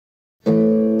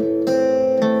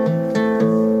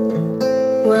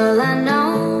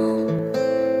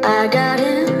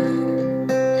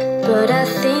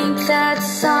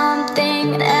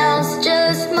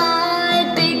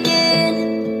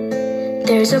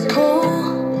There's a pull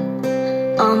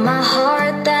on my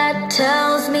heart that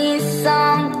tells me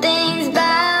something's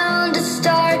bound to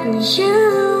start. And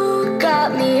you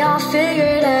got me all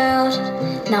figured out.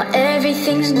 Now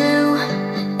everything's new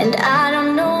and I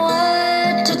don't know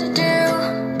what to do.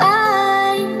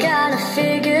 I gotta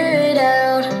figure it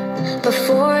out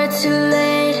before it's too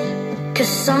late, 'cause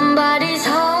somebody's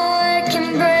heart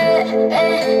can break.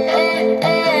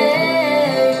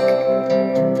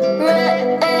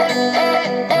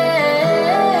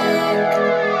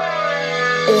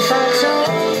 If I told